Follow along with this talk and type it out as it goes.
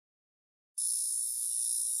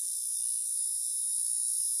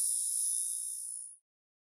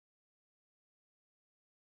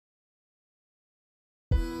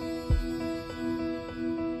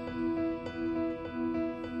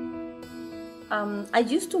I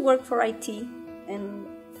used to work for IT and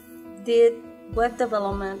did web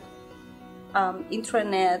development,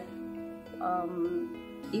 internet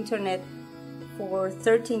for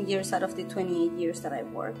 13 years out of the 28 years that I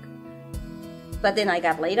worked. But then I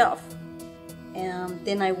got laid off. And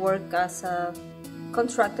then I worked as a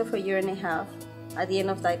contractor for a year and a half. At the end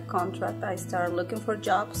of that contract, I started looking for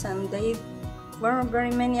jobs, and they weren't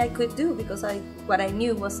very many I could do because what I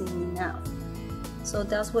knew wasn't enough. So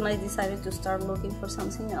that's when I decided to start looking for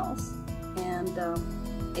something else. And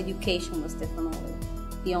education was definitely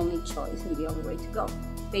the only choice and the only way to go.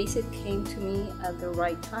 PaceIT came to me at the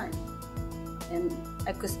right time. And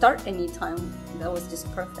I could start anytime. That was just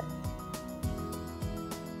perfect.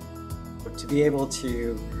 To be able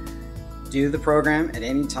to do the program at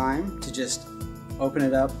any time, to just open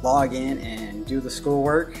it up, log in, and do the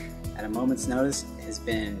schoolwork at a moment's notice has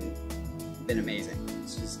been amazing.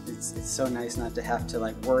 It's so nice not to have to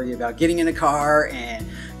worry about getting in a car and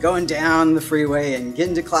going down the freeway and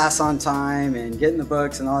getting to class on time and getting the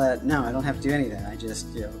books and all that. No, I don't have to do any of that. I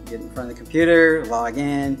just get in front of the computer, log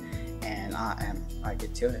in, and I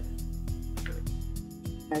get to it.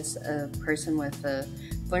 As a person with a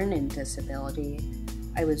learning disability,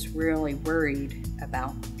 I was really worried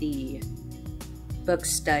about the book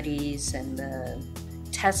studies and the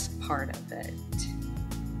test part of it.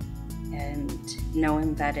 And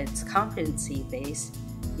knowing that it's competency-based,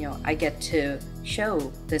 I get to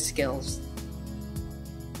show the skills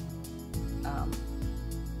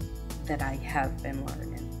that I have been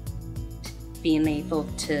learning. Being able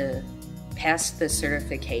to pass the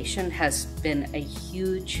certification has been a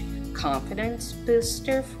huge confidence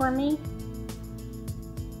booster for me.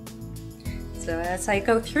 So as I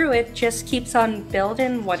go through it, just keeps on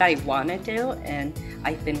building what I want to do, and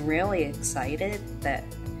I've been really excited that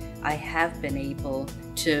I've been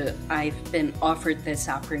offered this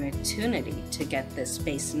opportunity to get this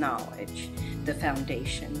base knowledge, the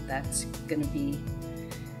foundation that's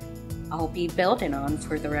I'll be building on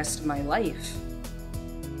for the rest of my life.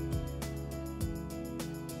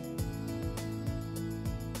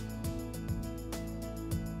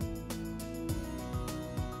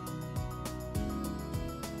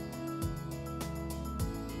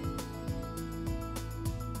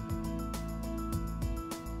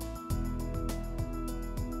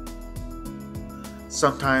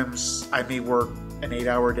 Sometimes I may work an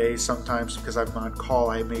 8-hour day, sometimes because I'm on call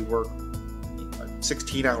I may work a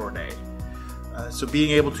 16-hour day. So being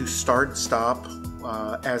able to start and stop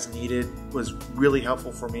as needed was really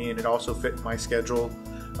helpful for me, and it also fit my schedule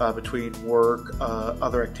between work,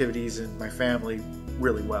 other activities, and my family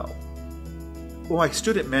really well. Well, my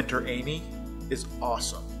student mentor, Amy, is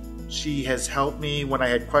awesome. She has helped me when I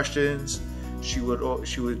had questions. She would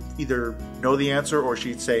either know the answer or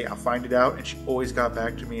she'd say, I'll find it out, and she always got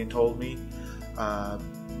back to me and told me.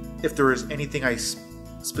 If there was anything I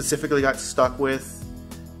specifically got stuck with,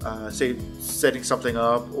 say setting something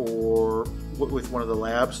up or with one of the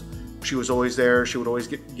labs, she was always there. She would always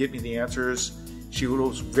get me the answers. She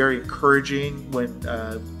was very encouraging when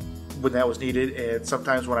that was needed, and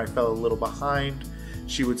sometimes when I fell a little behind,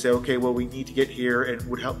 she would say, okay, well, we need to get here, and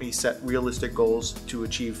would help me set realistic goals to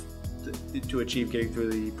achieve getting through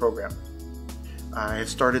the program. I have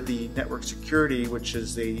started the network security, which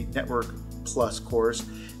is the Network Plus course,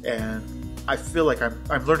 and I feel like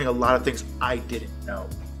I'm learning a lot of things I didn't know.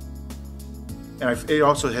 And it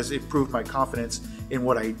also has improved my confidence in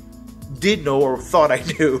what I did know or thought I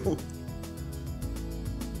knew.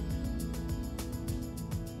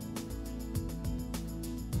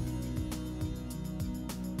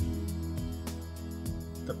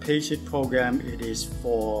 The PaceIT program, it is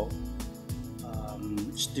for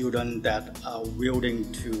students that are willing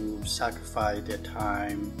to sacrifice their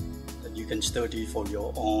time, that you can study for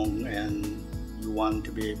your own, and you want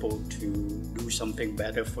to be able to do something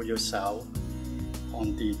better for yourself.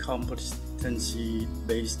 On the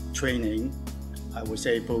competency-based training, I was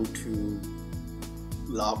able to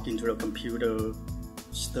log into the computer,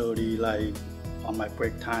 study on my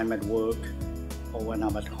break time at work, or when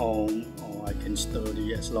I'm at home, or I can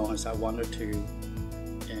study as long as I wanted to.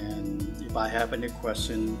 And if I have any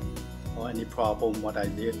question or any problem, what I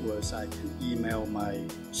did was I can email my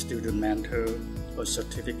student mentor or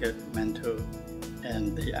certificate mentor,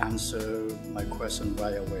 and they answer my question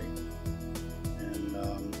right away. And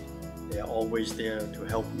they are always there to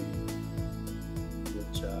help me,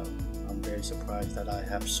 which I'm very surprised that I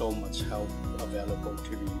have so much help available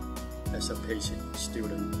to me as a PaceIT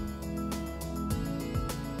student.